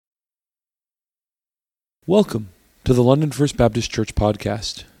Welcome to the London First Baptist Church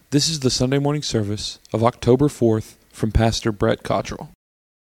podcast. This is the Sunday morning service of October 4th from Pastor Brett Cottrell.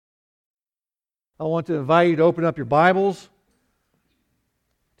 I want to invite you to open up your Bibles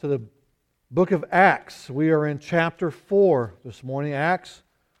to the book of Acts. We are in chapter 4 this morning, Acts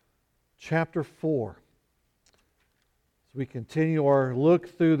chapter 4. As we continue our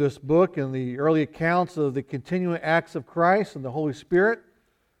look through this book and the early accounts of the continuing acts of Christ and the Holy Spirit,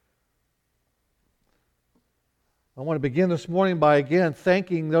 I want to begin this morning by again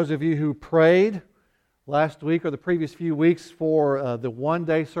thanking those of you who prayed last week or the previous few weeks for the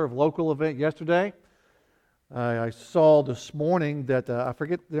one-day Serve Local event yesterday. I saw this morning that I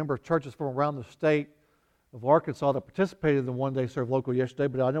forget the number of churches from around the state of Arkansas that participated in the one-day Serve Local yesterday,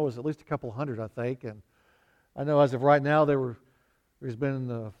 but I know it was at least a couple hundred, I think. And I know as of right now there's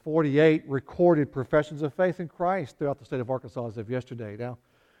been 48 recorded professions of faith in Christ throughout the state of Arkansas as of yesterday. Now,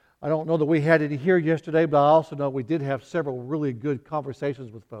 I don't know that we had any here yesterday, but I also know we did have several really good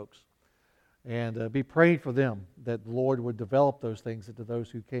conversations with folks. And be praying for them that the Lord would develop those things into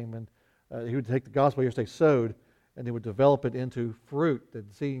those who came in, who would take the gospel yesterday sowed, and they would develop it into fruit,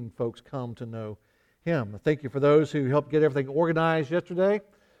 that seeing folks come to know Him. Thank you for those who helped get everything organized yesterday,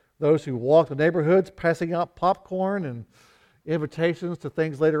 those who walked the neighborhoods passing out popcorn and invitations to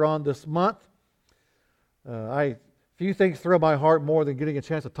things later on this month. Few things thrill my heart more than getting a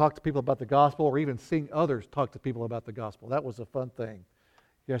chance to talk to people about the gospel or even seeing others talk to people about the gospel. That was a fun thing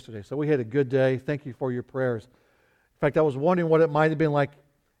yesterday. So we had a good day. Thank you for your prayers. In fact, I was wondering what it might have been like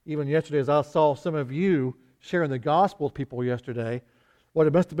even yesterday as I saw some of you sharing the gospel with people yesterday, what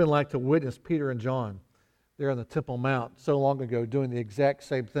it must have been like to witness Peter and John there on the Temple Mount so long ago doing the exact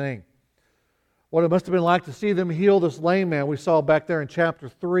same thing. What it must have been like to see them heal this lame man we saw back there in chapter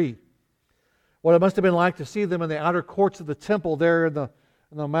 3. What it must have been like to see them in the outer courts of the temple there in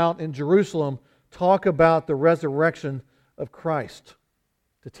the mount in Jerusalem talk about the resurrection of Christ,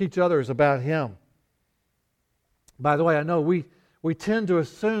 to teach others about Him. By the way, I know we tend to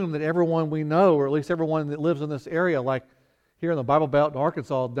assume that everyone we know, or at least everyone that lives in this area, like here in the Bible Belt in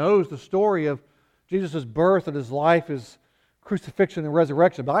Arkansas, knows the story of Jesus' birth and His life, His crucifixion and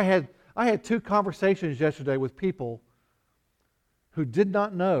resurrection. But I had two conversations yesterday with people who did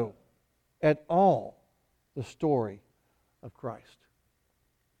not know at all the story of Christ.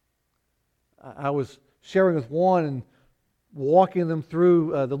 I was sharing with one and walking them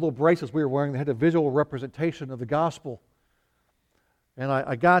through the little bracelets we were wearing that had a visual representation of the gospel. And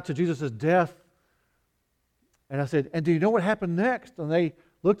I got to Jesus' death, and I said, "And do you know what happened next?" And they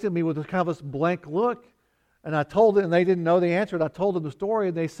looked at me with kind of this blank look, and I told them, and they didn't know the answer, and I told them the story,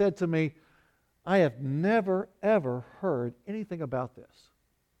 and they said to me, "I have never, ever heard anything about this."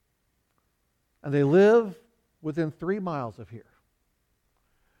 And they live within 3 miles of here.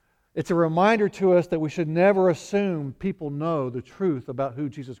 It's a reminder to us that we should never assume people know the truth about who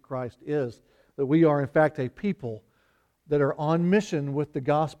Jesus Christ is, that we are in fact a people that are on mission with the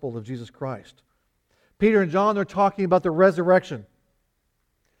gospel of Jesus Christ. Peter and John are talking about the resurrection.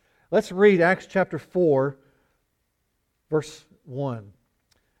 Let's read Acts chapter 4, verse 1.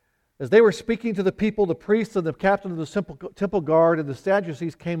 As they were speaking to the people, the priests and the captain of the temple guard and the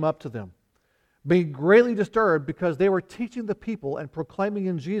Sadducees came up to them, being greatly disturbed because they were teaching the people and proclaiming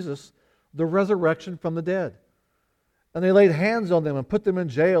in Jesus the resurrection from the dead. And they laid hands on them and put them in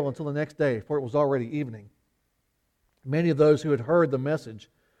jail until the next day, for it was already evening. Many of those who had heard the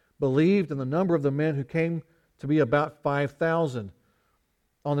message believed, and the number of the men who came to be about 5,000.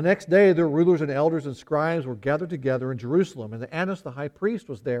 On the next day, their rulers and elders and scribes were gathered together in Jerusalem, and Annas the high priest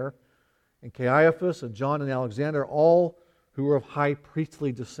was there, and Caiaphas and John and Alexander, all who were of high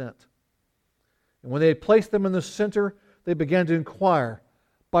priestly descent. And when they had placed them in the center, they began to inquire,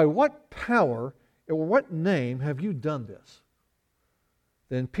 "By what power or what name have you done this?"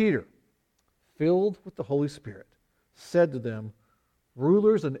 Then Peter, filled with the Holy Spirit, said to them,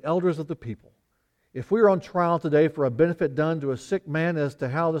 "Rulers and elders of the people, if we are on trial today for a benefit done to a sick man as to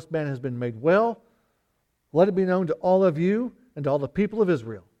how this man has been made well, let it be known to all of you and to all the people of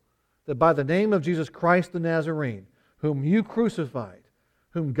Israel that by the name of Jesus Christ the Nazarene, whom you crucified,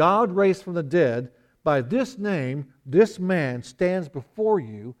 whom God raised from the dead, by this name, this man stands before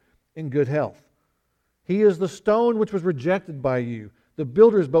you in good health. He is the stone which was rejected by you, the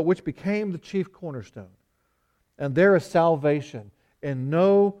builders, but which became the chief cornerstone. And there is salvation in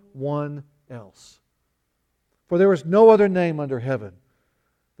no one else. For there is no other name under heaven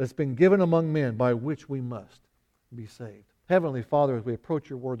that's been given among men by which we must be saved." Heavenly Father, as we approach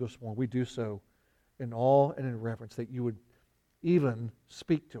your word this morning, we do so in awe and in reverence that you would even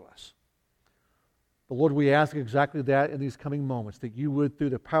speak to us. But Lord, we ask exactly that in these coming moments, that you would,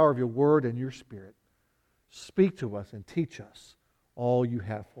 through the power of your word and your Spirit, speak to us and teach us all you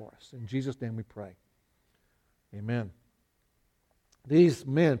have for us. In Jesus' name we pray. Amen. These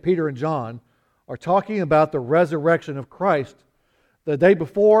men, Peter and John, are talking about the resurrection of Christ. The day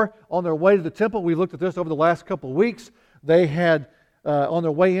before, on their way to the temple, we looked at this over the last couple of weeks, they had, on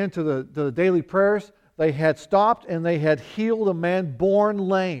their way into the daily prayers, they had stopped and they had healed a man born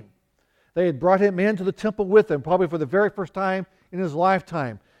lame. They had brought him into the temple with them, probably for the very first time in his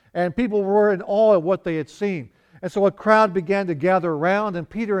lifetime. And people were in awe at what they had seen. And so a crowd began to gather around, and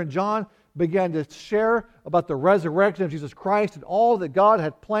Peter and John began to share about the resurrection of Jesus Christ and all that God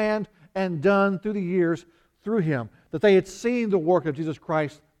had planned and done through the years through him, that they had seen the work of Jesus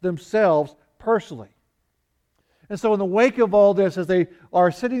Christ themselves personally. And so in the wake of all this, as they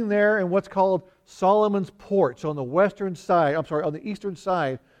are sitting there in what's called Solomon's Porch on the on the eastern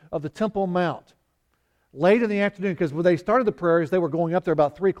side of the Temple Mount, late in the afternoon, because when they started the prayers, they were going up there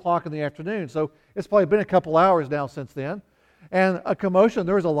about 3 o'clock in the afternoon. So it's probably been a couple hours now since then. And a commotion,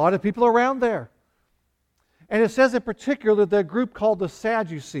 there was a lot of people around there. And it says in particular that the group called the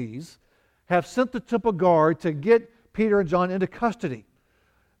Sadducees have sent the temple guard to get Peter and John into custody.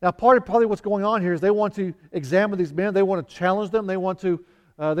 Now, part of probably what's going on here is they want to examine these men. They want to challenge them. They want to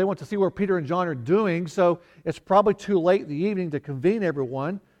see where Peter and John are doing. So it's probably too late in the evening to convene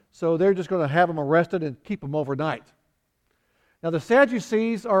everyone. So they're just going to have them arrested and keep them overnight. Now, the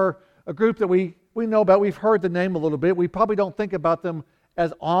Sadducees are a group that we know about. We've heard the name a little bit. We probably don't think about them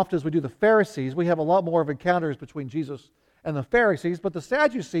as often as we do the Pharisees. We have a lot more of encounters between Jesus and the Pharisees. But the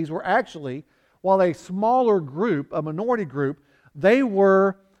Sadducees were actually, while a smaller group, a minority group, they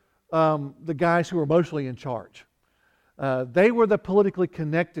were the guys who were mostly in charge. They were the politically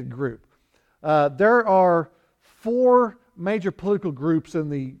connected group. There are 4 major political groups in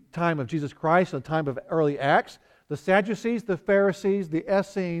the time of Jesus Christ, in the time of early Acts: the Sadducees, the Pharisees, the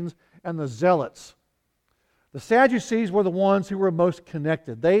Essenes, and the Zealots. The Sadducees were the ones who were most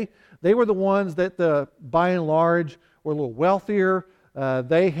connected. They were the ones that, by and large, were a little wealthier.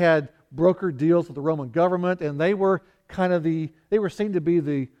 They had brokered deals with the Roman government, and they were seen to be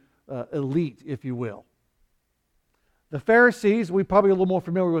the elite, if you will. The Pharisees, we're probably a little more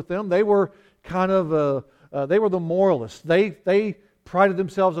familiar with them. They were they were the moralists. They prided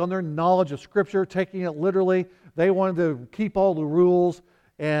themselves on their knowledge of Scripture, taking it literally. They wanted to keep all the rules,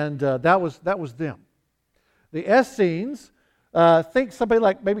 and that was them. The Essenes, think somebody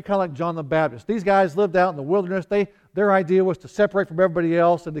like, maybe kind of like John the Baptist. These guys lived out in the wilderness. Their idea was to separate from everybody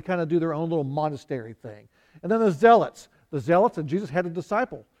else and to kind of do their own little monastery thing. And then the Zealots, and Jesus had a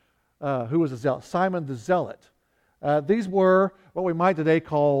disciple who was a zealot, Simon the Zealot. These were what we might today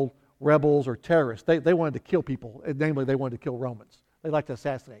call rebels or terrorists. They wanted to kill people, namely they wanted to kill Romans. They liked to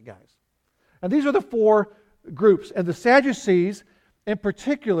assassinate guys. And these are the 4 groups. And the Sadducees, in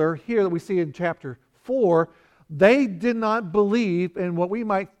particular, here that we see in chapter 4, they did not believe in what we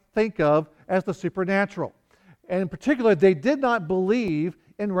might think of as the supernatural. And in particular, they did not believe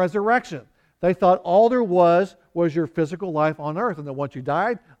in resurrection. They thought all there was your physical life on earth, and that once you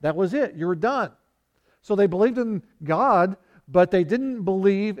died, that was it. You were done. So they believed in God, but they didn't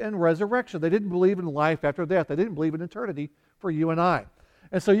believe in resurrection. They didn't believe in life after death. They didn't believe in eternity for you and I.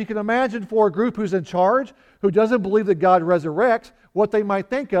 And so you can imagine, for a group who's in charge, who doesn't believe that God resurrects, what they might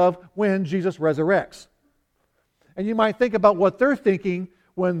think of when Jesus resurrects. And you might think about what they're thinking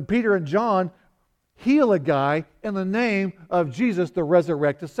when Peter and John heal a guy in the name of Jesus, the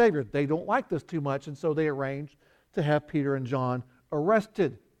resurrected Savior. They don't like this too much, and so they arrange to have Peter and John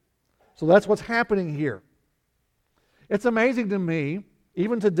arrested. So that's what's happening here. It's amazing to me,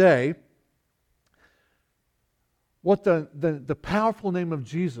 even today, what the powerful name of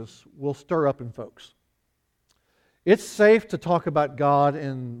Jesus will stir up in folks. It's safe to talk about God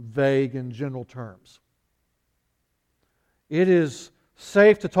in vague and general terms. It is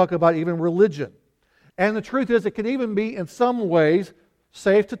safe to talk about even religion. And the truth is, it can even be, in some ways,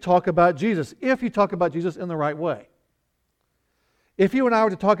 safe to talk about Jesus, if you talk about Jesus in the right way. If you and I were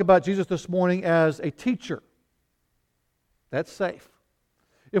to talk about Jesus this morning as a teacher, that's safe.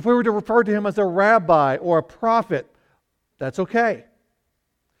 If we were to refer to him as a rabbi or a prophet, that's okay.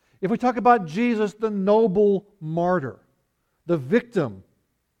 If we talk about Jesus, the noble martyr, the victim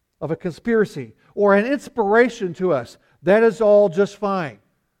of a conspiracy, or an inspiration to us, that is all just fine.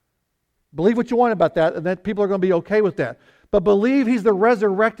 Believe what you want about that, and that people are going to be okay with that. But believe he's the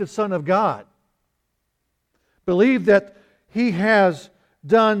resurrected Son of God. Believe that he has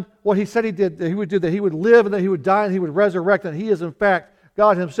done what he said he did, that he would do, that he would live and that he would die and he would resurrect, and he is in fact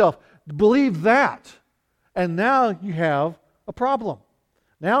God himself. Believe that, and now you have a problem.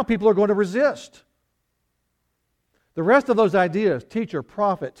 Now people are going to resist. The rest of those ideas, teacher,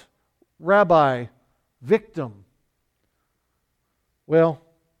 prophet, rabbi, victim. Well,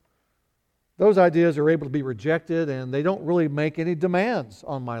 those ideas are able to be rejected, and they don't really make any demands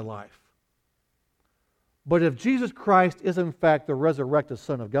on my life. But if Jesus Christ is in fact the resurrected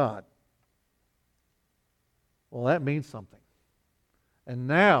Son of God, well, that means something. And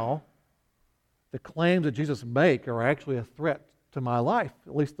now, the claims that Jesus makes are actually a threat to my life,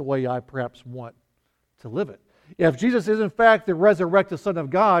 at least the way I perhaps want to live it. If Jesus is in fact the resurrected Son of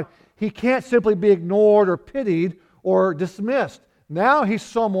God, He can't simply be ignored or pitied or dismissed. Now He's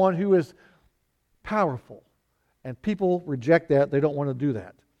someone who is powerful, and people reject that. They don't want to do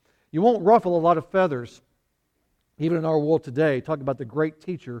that. You won't ruffle a lot of feathers, even in our world today, talking about the great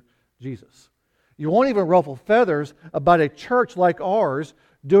teacher, Jesus. You won't even ruffle feathers about a church like ours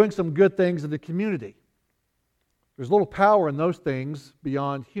doing some good things in the community. There's little power in those things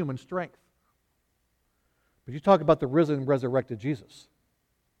beyond human strength. But you talk about the risen and resurrected Jesus.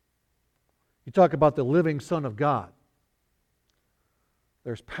 You talk about the living Son of God.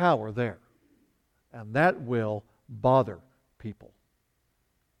 There's power there. And that will bother people.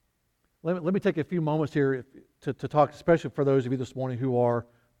 Let me take a few moments here to talk, especially for those of you this morning who are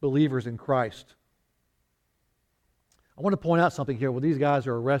believers in Christ. I want to point out something here. When these guys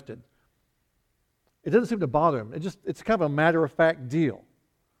are arrested, it doesn't seem to bother them. It's kind of a matter-of-fact deal.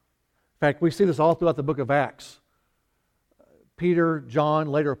 In fact, we see this all throughout the book of Acts. Peter, John,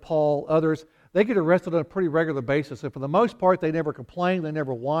 later Paul, others, they get arrested on a pretty regular basis. And for the most part, they never complain, they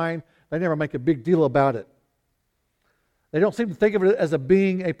never whine, they never make a big deal about it. They don't seem to think of it as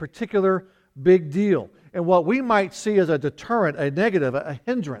being a particular big deal. And what we might see as a deterrent, a negative, a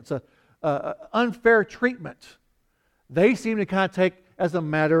hindrance, a unfair treatment, they seem to kind of take as a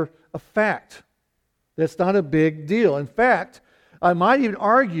matter of fact. That's not a big deal. In fact, I might even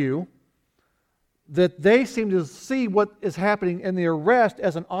argue that they seem to see what is happening in the arrest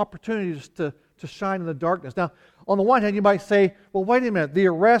as an opportunity to shine in the darkness. Now, on the one hand, you might say, well, wait a minute, the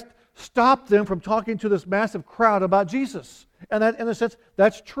arrest stopped them from talking to this massive crowd about Jesus. And that, in a sense,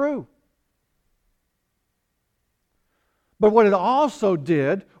 that's true. But what it also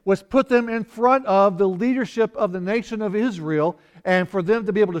did was put them in front of the leadership of the nation of Israel and for them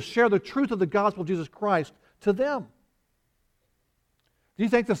to be able to share the truth of the gospel of Jesus Christ to them. Do you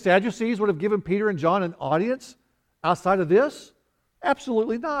think the Sadducees would have given Peter and John an audience outside of this?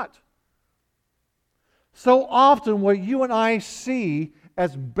 Absolutely not. So often what you and I see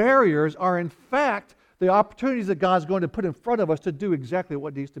as barriers are in fact the opportunities that God's going to put in front of us to do exactly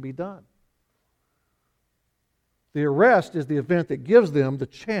what needs to be done. The arrest is the event that gives them the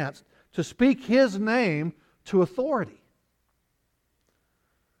chance to speak His name to authority.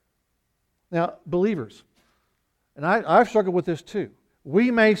 Now, believers, and I've struggled with this too,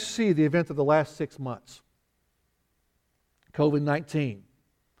 we may see the event of the last 6 months. COVID-19,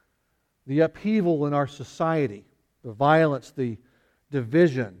 the upheaval in our society, the violence, the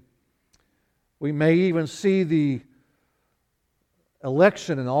division. We may even see the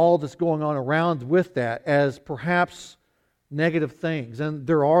election and all that's going on around with that as perhaps negative things. And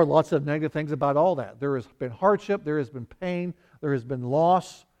there are lots of negative things about all that. There has been hardship, there has been pain, there has been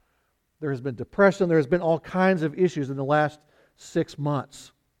loss, there has been depression, there has been all kinds of issues in the last 6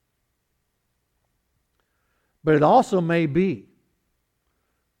 months. But it also may be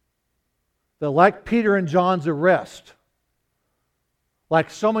that, like Peter and John's arrest, like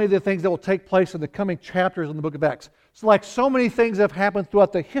so many of the things that will take place in the coming chapters in the book of Acts, so like so many things that have happened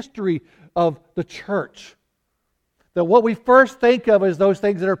throughout the history of the church, that what we first think of as those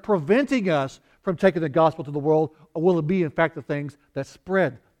things that are preventing us from taking the gospel to the world will be in fact the things that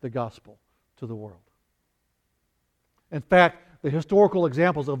spread the gospel to the world. In fact, the historical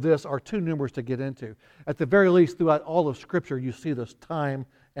examples of this are too numerous to get into. At the very least, throughout all of Scripture, you see this time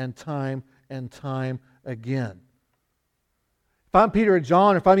and time and time again. If I'm Peter and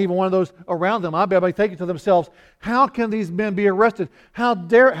John, if I'm even one of those around them, I'll be thinking to themselves, how can these men be arrested? How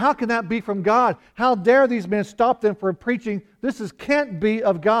can that be from God? How dare these men stop them from preaching? Can't be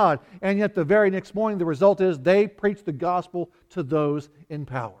of God. And yet the very next morning, the result is they preach the gospel to those in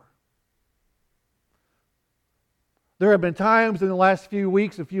power. There have been times in the last few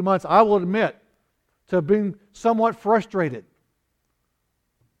weeks, a few months, I will admit, to have been somewhat frustrated.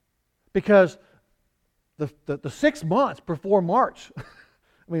 Because the 6 months before March,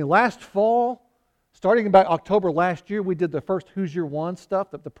 last fall, starting about October last year, we did the first Who's Your One stuff,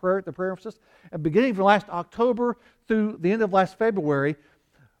 the prayer emphasis. And beginning from last October through the end of last February,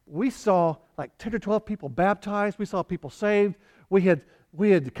 we saw like 10 or 12 people baptized. We saw people saved. We had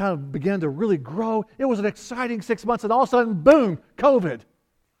kind of begun to really grow. It was an exciting 6 months, and all of a sudden, boom, COVID.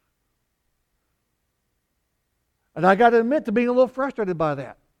 And I got to admit to being a little frustrated by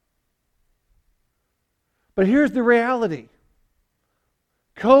that. But here's the reality.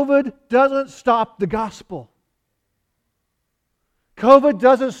 COVID doesn't stop the gospel. COVID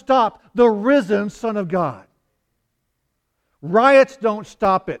doesn't stop the risen Son of God. Riots don't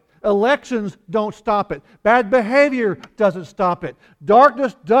stop it. Elections don't stop it. Bad behavior doesn't stop it.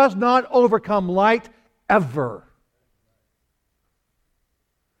 Darkness does not overcome light ever.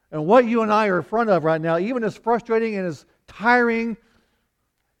 And what you and I are in front of right now, even as frustrating and as tiring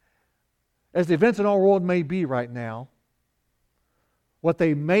as the events in our world may be right now, what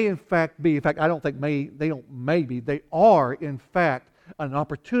they may in fact be, in fact, I don't think they are in fact an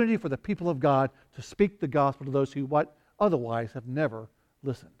opportunity for the people of God to speak the gospel to those who otherwise have never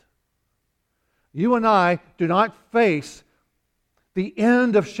listened. You and I do not face the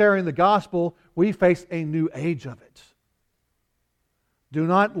end of sharing the gospel, we face a new age of it. Do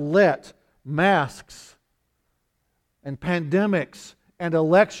not let masks and pandemics and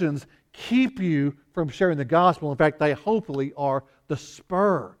elections keep you from sharing the gospel. In fact, they hopefully are the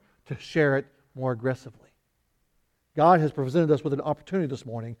spur to share it more aggressively. God has presented us with an opportunity this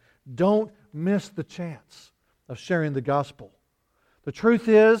morning. Don't miss the chance of sharing the gospel. The truth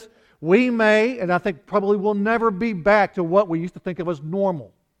is, we may, and I think probably will never be back to what we used to think of as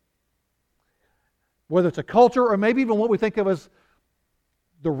normal. Whether it's a culture or maybe even what we think of as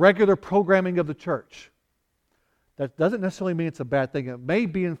the regular programming of the church. That doesn't necessarily mean it's a bad thing. It may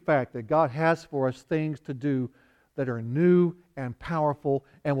be, in fact, that God has for us things to do that are new and powerful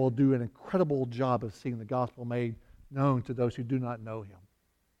and will do an incredible job of seeing the gospel made known to those who do not know Him.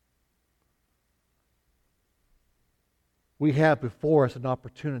 We have before us an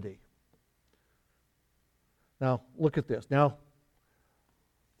opportunity. Now, look at this. Now,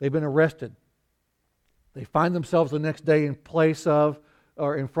 they've been arrested. They find themselves the next day in place of,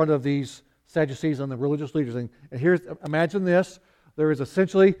 or in front of these Sadducees and the religious leaders. And here's, imagine this. There is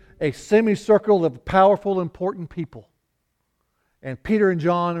essentially a semicircle of powerful, important people. And Peter and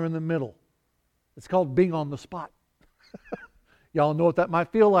John are in the middle. It's called being on the spot. Y'all know what that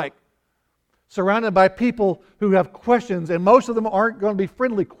might feel like. Surrounded by people who have questions, and most of them aren't going to be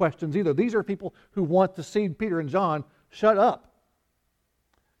friendly questions either. These are people who want to see Peter and John shut up.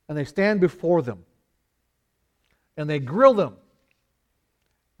 And they stand before them. And they grill them.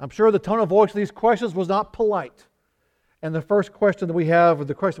 I'm sure the tone of voice of these questions was not polite. And the first question that we have, or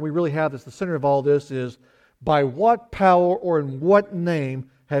the question we really have that's the center of all this is, by what power or in what name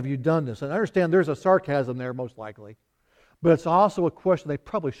have you done this? And I understand there's a sarcasm there most likely. But it's also a question they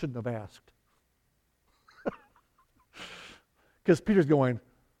probably shouldn't have asked. Because Peter's going,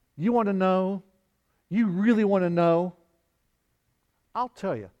 you want to know? You really want to know? I'll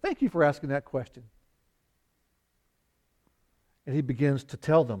tell you. Thank you for asking that question. And he begins to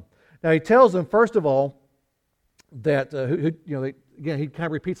tell them. Now he tells them, first of all, that, again, he kind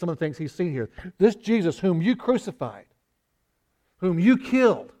of repeats some of the things he's seen here. This Jesus whom you crucified, whom you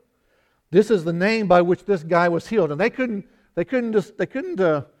killed, this is the name by which this guy was healed. And they couldn't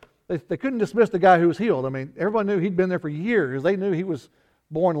dismiss the guy who was healed. I mean, everyone knew he'd been there for years. They knew he was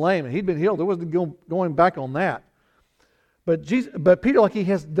born lame and he'd been healed. There wasn't going back on that. But Peter, like he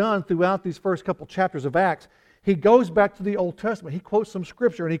has done throughout these first couple chapters of Acts, he goes back to the Old Testament. He quotes some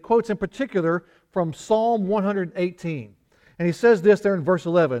scripture, and he quotes in particular from Psalm 118. And he says this there in verse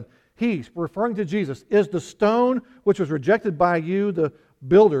 11. He, referring to Jesus, is the stone which was rejected by you, the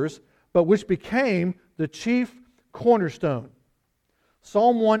builders, but which became the chief cornerstone.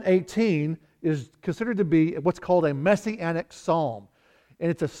 Psalm 118 is considered to be what's called a messianic psalm.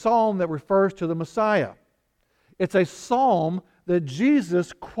 And it's a psalm that refers to the Messiah. It's a psalm that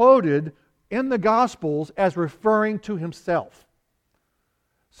Jesus quoted in the Gospels as referring to himself.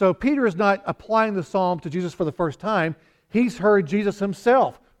 So Peter is not applying the psalm to Jesus for the first time. He's heard Jesus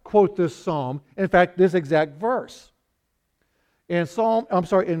himself quote this psalm. In fact, this exact verse. In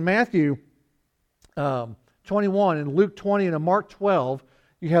Matthew 21, in Luke 20, and in Mark 12,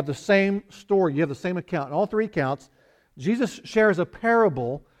 you have the same story. You have the same account. In all three accounts, Jesus shares a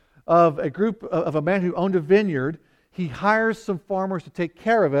parable of a man who owned a vineyard. He hires some farmers to take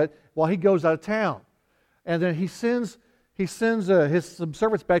care of it while he goes out of town. And then he sends some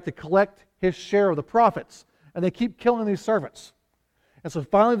servants back to collect his share of the profits. And they keep killing these servants. And so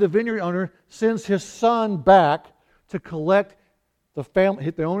finally the vineyard owner sends his son back to collect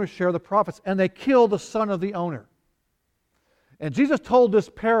the owner's share of the profits. And they kill the son of the owner. And Jesus told this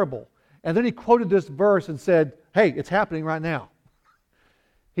parable. And then he quoted this verse and said, hey, it's happening right now.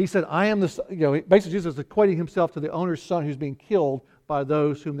 He said, I am the, basically Jesus is equating himself to the owner's son who's being killed by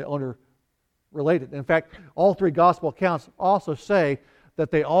those whom the owner related. In fact, all three gospel accounts also say that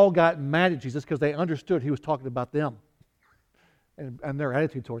they all got mad at Jesus because they understood he was talking about them and their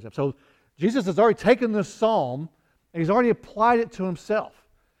attitude towards him. So Jesus has already taken this psalm and he's already applied it to himself.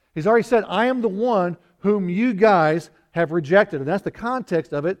 He's already said, I am the one whom you guys have rejected. And that's the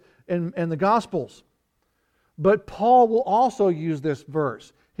context of it in the Gospels. But Paul will also use this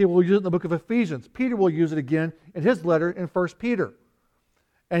verse. He will use it in the book of Ephesians. Peter will use it again in his letter in 1 Peter.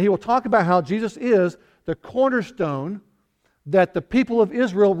 And he will talk about how Jesus is the cornerstone that the people of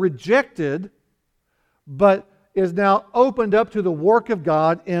Israel rejected, but is now opened up to the work of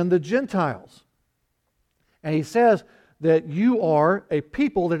God in the Gentiles. And he says that you are a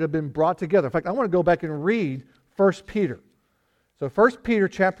people that have been brought together. In fact, I want to go back and read 1 Peter. So 1 Peter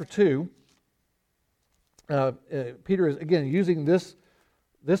chapter 2, Peter is again using this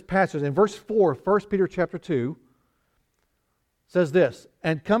passage. In verse 4, 1 Peter chapter 2 says this,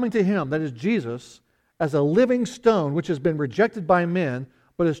 and coming to him, that is Jesus, as a living stone which has been rejected by men,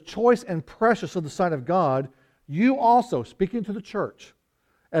 but is choice and precious in the sight of God, you also, speaking to the church,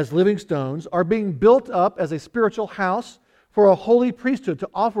 as living stones, are being built up as a spiritual house for a holy priesthood to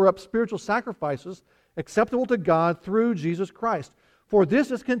offer up spiritual sacrifices acceptable to God through Jesus Christ. For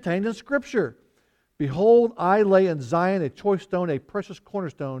this is contained in Scripture. Behold, I lay in Zion a choice stone, a precious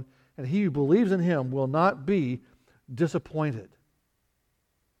cornerstone, and he who believes in him will not be disappointed.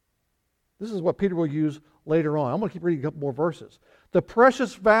 This is what Peter will use later on. I'm going to keep reading a couple more verses. The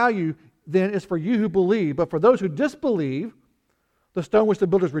precious value then is for you who believe, but for those who disbelieve, the stone which the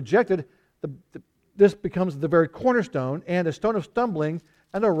builders rejected, this becomes the very cornerstone and a stone of stumbling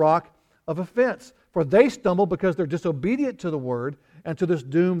and a rock of offense. For they stumble because they're disobedient to the word, and to this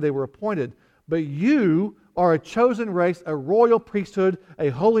doom they were appointed. But you are a chosen race, a royal priesthood, a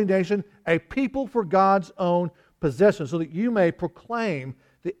holy nation, a people for God's own possession, so that you may proclaim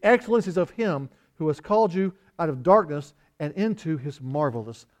the excellencies of him who has called you out of darkness and into his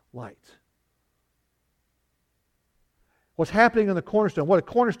marvelous light. What's happening in the cornerstone, what a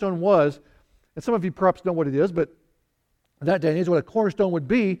cornerstone was, and some of you perhaps know what it is, but in that day and age, what a cornerstone would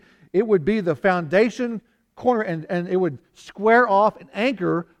be, it would be the foundation corner, and it would square off and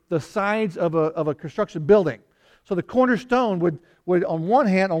anchor the sides of a construction building. So the cornerstone would on one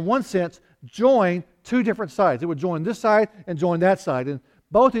hand, on one sense, join two different sides. It would join this side and join that side. And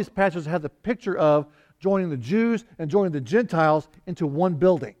both these passages have the picture of joining the Jews and joining the Gentiles into one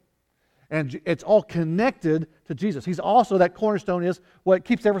building. And it's all connected to Jesus. He's also, that cornerstone is what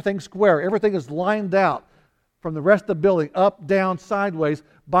keeps everything square. Everything is lined out from the rest of the building, up, down, sideways,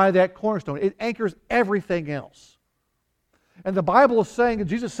 by that cornerstone. It anchors everything else. And the Bible is saying, and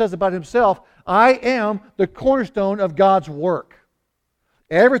Jesus says about himself, I am the cornerstone of God's work.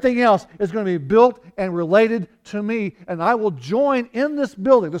 Everything else is going to be built and related to me, and I will join in this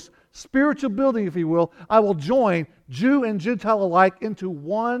building, this spiritual building, if you will, I will join Jew and Gentile alike into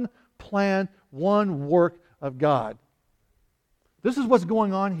one plan, one work of God. This is what's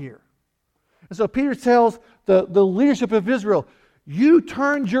going on here. And so Peter tells the leadership of Israel, you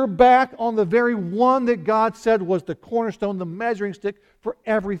turned your back on the very one that God said was the cornerstone, the measuring stick for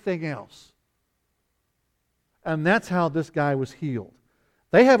everything else. And that's how this guy was healed.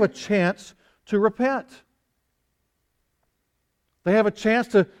 They have a chance to repent. They have a chance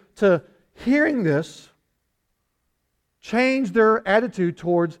to hearing this, change their attitude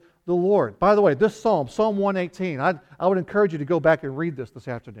towards the Lord. By the way, this psalm, Psalm 118, I would encourage you to go back and read this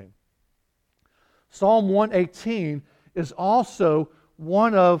afternoon. Psalm 118 is also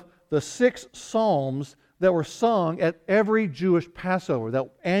one of the 6 psalms that were sung at every Jewish Passover, that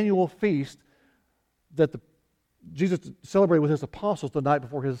annual feast that Jesus celebrated with his apostles the night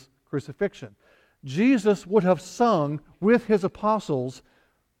before his crucifixion. Jesus would have sung with his apostles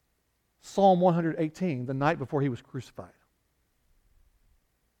Psalm 118 the night before he was crucified.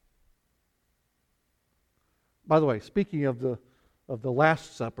 By the way, speaking of the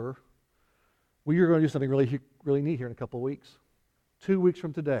Last Supper, we are going to do something really neat here in a couple of weeks. 2 weeks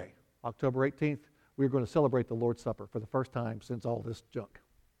from today, October 18th, we are going to celebrate the Lord's Supper for the first time since all this junk.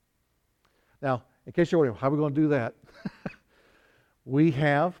 Now, in case you're wondering, how are we going to do that? We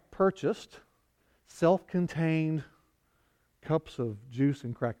have purchased self-contained cups of juice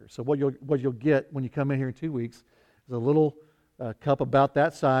and crackers. So what you'll get when you come in here in 2 weeks is a little cup about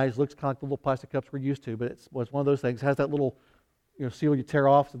that size. Looks kind of like the little plastic cups we're used to, but it's one of those things. It has that little seal you tear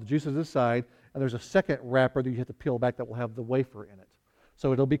off so the juice is this side, and there's a second wrapper that you have to peel back that will have the wafer in it.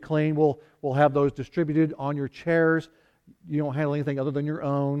 So it'll be clean. We'll have those distributed on your chairs. You don't handle anything other than your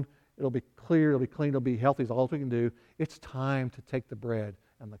own. It'll be clear, it'll be clean, it'll be healthy. It's all we can do. It's time to take the bread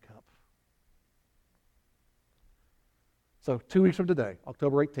and the cup. So 2 weeks from today,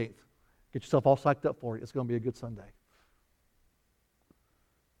 October 18th, get yourself all psyched up for it. It's going to be a good Sunday.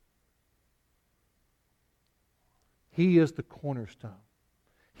 He is the cornerstone.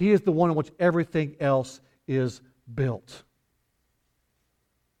 He is the one on which everything else is built.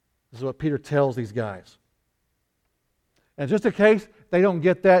 This is what Peter tells these guys. And just in case they don't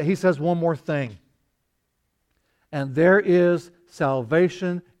get that, he says one more thing. And there is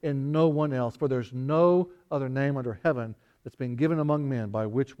salvation in no one else, for there's no other name under heaven that's been given among men by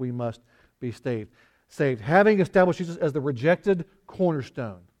which we must be saved. Having established Jesus as the rejected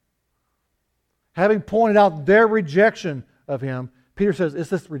cornerstone, having pointed out their rejection of him, Peter says,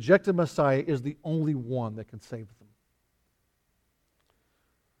 this rejected Messiah is the only one that can save them.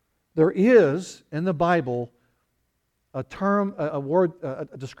 There is, in the Bible, a term, a word,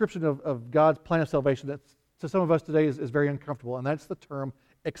 a description of God's plan of salvation that to some of us today is very uncomfortable, and that's the term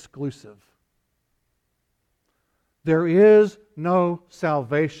exclusive. There is no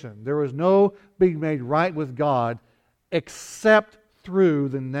salvation. There is no being made right with God except through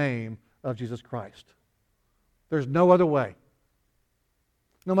the name of Jesus Christ. There's no other way.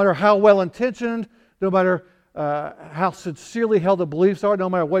 No matter how well-intentioned, no matter how sincerely held the beliefs are, no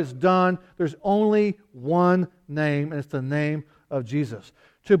matter what is done, there's only one name, and it's the name of Jesus.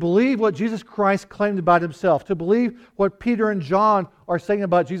 To believe what Jesus Christ claimed about himself, to believe what Peter and John are saying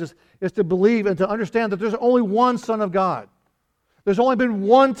about Jesus, is to believe and to understand that there's only one Son of God. There's only been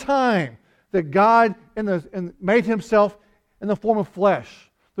one time that God made himself in the form of flesh.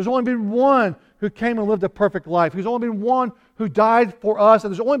 There's only been one who came and lived a perfect life. There's only been one who died for us,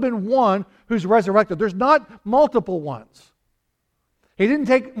 and there's only been one who's resurrected. There's not multiple ones. He didn't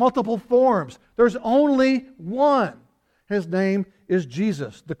take multiple forms. There's only one. His name is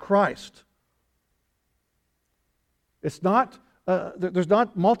Jesus, the Christ. It's not, there's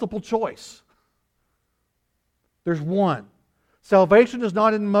not multiple choice. There's one. Salvation is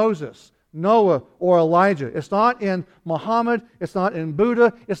not in Moses, Noah, or Elijah. It's not in Muhammad. It's not in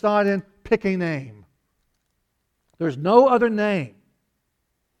Buddha. It's not in pick a name. There's no other name.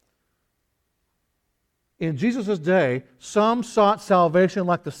 In Jesus' day, some sought salvation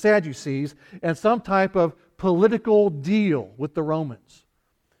like the Sadducees and some type of political deal with the Romans.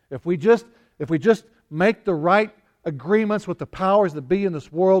 If we just make the right agreements with the powers that be in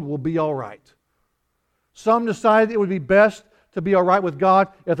this world, we'll be all right. Some decided it would be best to be all right with God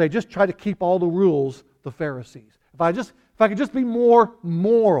if they just try to keep all the rules, the Pharisees. If I could just be more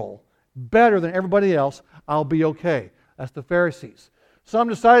moral, better than everybody else, I'll be okay. That's the Pharisees. Some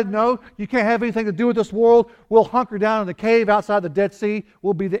decided, no, you can't have anything to do with this world. We'll hunker down in the cave outside the Dead Sea.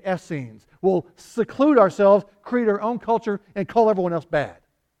 We'll be the Essenes. We'll seclude ourselves, create our own culture, and call everyone else bad.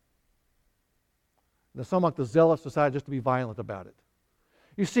 And some, like the Zealots, decided just to be violent about it.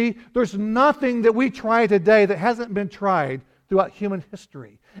 You see, there's nothing that we try today that hasn't been tried throughout human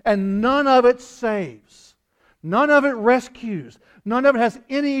history. And none of it saves. None of it rescues. None of it has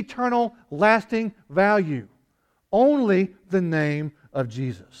any eternal, lasting value. Only the name of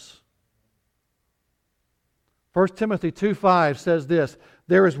Jesus. 1 Timothy 2:5 says this,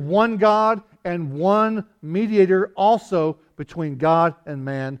 there is one God and one mediator also between God and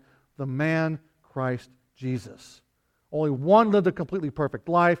man, the man Christ Jesus. Only one lived a completely perfect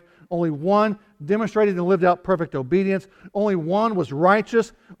life. Only one demonstrated and lived out perfect obedience. Only one was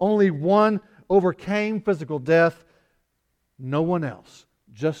righteous. Only one overcame physical death. No one else.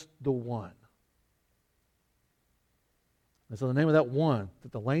 Just the one. And so the name of that one,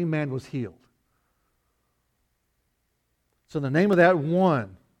 that the lame man was healed. So the name of that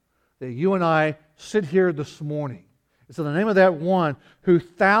one, that you and I sit here this morning. It's in the name of that one who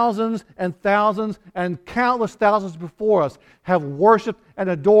thousands and thousands and countless thousands before us have worshiped and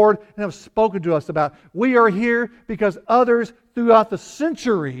adored and have spoken to us about. We are here because others throughout the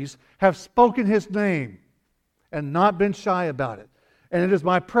centuries have spoken His name and not been shy about it. And it is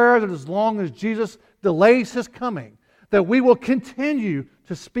my prayer that as long as Jesus delays His coming, that we will continue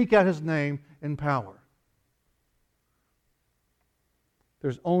to speak out His name in power.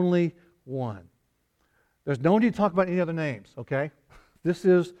 There's only one. There's no need to talk about any other names, okay? This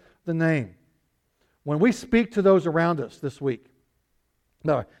is the name. When we speak to those around us this week,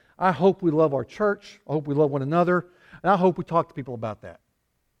 now, I hope we love our church, I hope we love one another, and I hope we talk to people about that.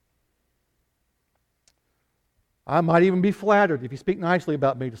 I might even be flattered if you speak nicely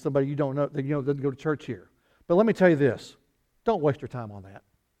about me to somebody you don't know, that you know doesn't go to church here. But let me tell you this, don't waste your time on that.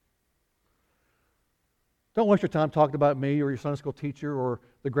 Don't waste your time talking about me or your Sunday school teacher or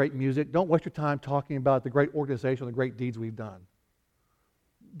the great music. Don't waste your time talking about the great organization or the great deeds we've done.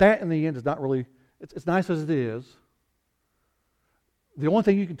 That, in the end, is not really, it's nice as it is. The only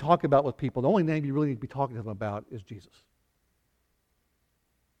thing you can talk about with people, the only name you really need to be talking to them about is Jesus.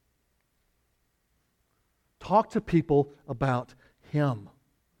 Talk to people about Him.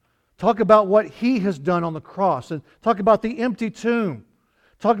 Talk about what He has done on the cross, and talk about the empty tomb.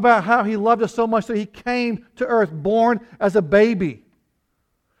 Talk about how He loved us so much that He came to earth, born as a baby.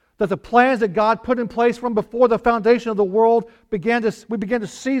 That the plans that God put in place from before the foundation of the world, we began to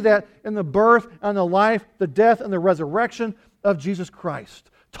see that in the birth and the life, the death and the resurrection of Jesus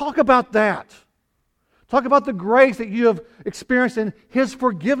Christ. Talk about that. Talk about the grace that you have experienced in His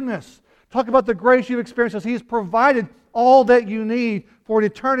forgiveness. Talk about the grace you've experienced as He has provided all that you need for an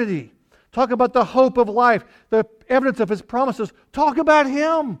eternity. Talk about the hope of life, the evidence of His promises. Talk about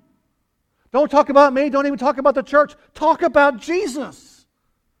Him. Don't talk about me. Don't even talk about the church. Talk about Jesus.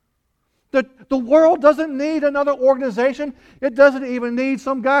 The world doesn't need another organization. It doesn't even need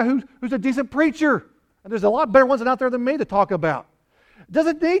some guy who's a decent preacher. And there's a lot better ones out there than me to talk about. It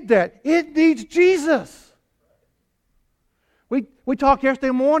doesn't need that. It needs Jesus. We talked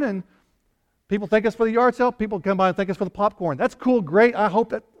yesterday morning. People think it's for the yard sale. People come by and think it's for the popcorn. That's cool, great. I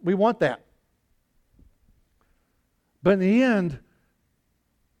hope that we want that. But in the end,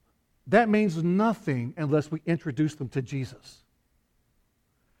 that means nothing unless we introduce them to Jesus.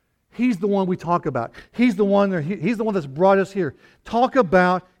 He's the one we talk about. He's the one that's brought us here. Talk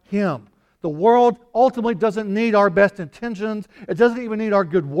about Him. The world ultimately doesn't need our best intentions. It doesn't even need our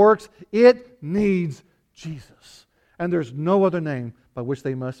good works. It needs Jesus. And there's no other name by which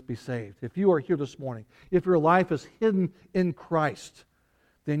they must be saved. If you are here this morning, if your life is hidden in Christ,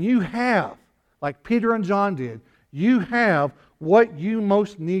 then you have, like Peter and John did, you have what you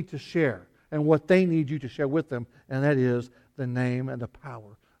most need to share and what they need you to share with them, and that is the name and the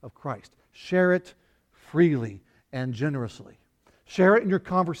power of Christ. Share it freely and generously. Share it in your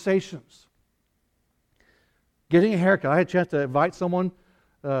conversations. Getting a haircut. I had a chance to invite someone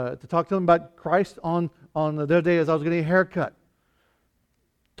to talk to them about Christ on the other day as I was getting a haircut.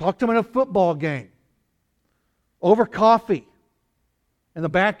 Talk to them in a football game. Over coffee. In the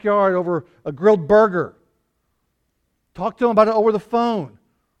backyard over a grilled burger. Talk to them about it over the phone.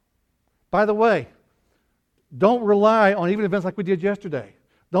 By the way, don't rely on even events like we did yesterday.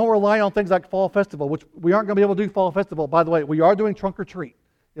 Don't rely on things like Fall Festival, which we aren't going to be able to do Fall Festival. By the way, we are doing Trunk or Treat.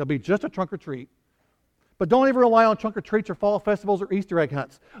 It'll be just a trunk or treat. But don't even rely on trunk or treats or fall festivals or Easter egg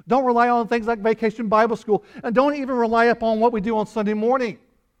hunts. Don't rely on things like Vacation Bible School. And don't even rely upon what we do on Sunday morning.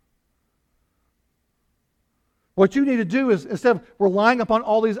 What you need to do is, instead of relying upon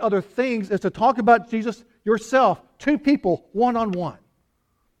all these other things, is to talk about Jesus yourself, two people, one-on-one.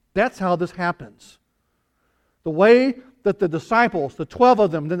 That's how this happens. The way that the disciples, the 12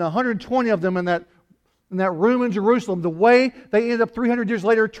 of them, then the 120 of them in that room in Jerusalem, the way they ended up 300 years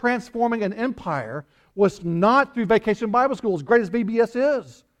later transforming an empire was not through Vacation Bible School, as great as VBS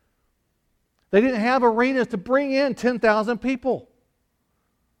is. They didn't have arenas to bring in 10,000 people.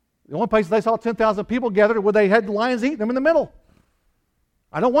 The only place they saw 10,000 people gathered where they had lions eating them in the middle.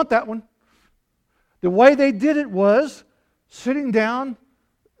 I don't want that one. The way they did it was sitting down,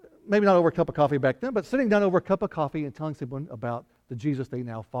 maybe not over a cup of coffee back then, but sitting down over a cup of coffee and telling someone about the Jesus they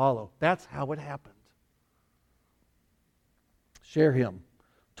now follow. That's how it happened. Share Him.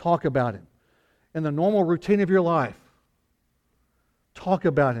 Talk about Him. In the normal routine of your life, talk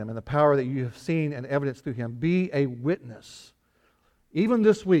about Him and the power that you have seen and evidenced through Him. Be a witness. Even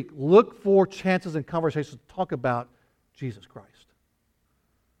this week, look for chances and conversations to talk about Jesus Christ.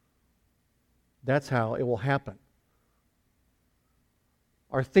 That's how it will happen.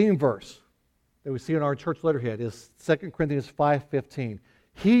 Our theme verse that we see in our church letterhead is 2 Corinthians 5:15.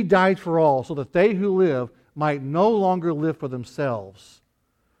 He died for all, so that they who live might no longer live for themselves,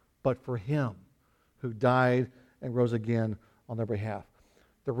 but for Him who died and rose again on their behalf.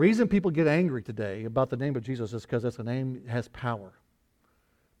 The reason people get angry today about the name of Jesus is because it's a name that has power.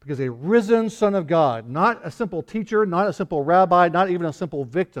 Because a risen Son of God, not a simple teacher, not a simple rabbi, not even a simple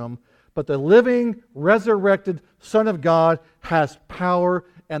victim, but the living, resurrected Son of God has power,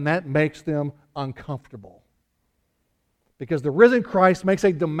 and that makes them uncomfortable. Because the risen Christ makes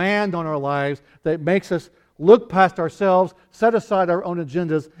a demand on our lives that makes us look past ourselves, set aside our own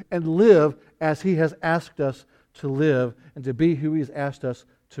agendas, and live as He has asked us to live and to be who He has asked us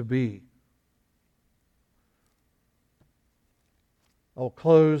to be. I'll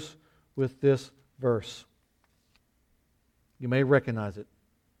close with this verse. You may recognize it.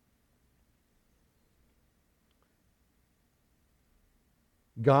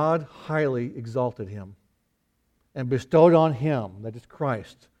 God highly exalted Him and bestowed on Him, that is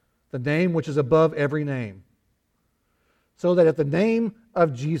Christ, the name which is above every name, so that at the name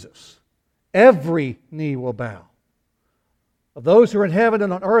of Jesus, every knee will bow, of those who are in heaven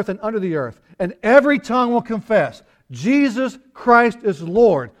and on earth and under the earth, and every tongue will confess Jesus Christ is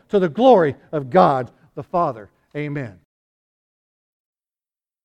Lord, to the glory of God the Father. Amen.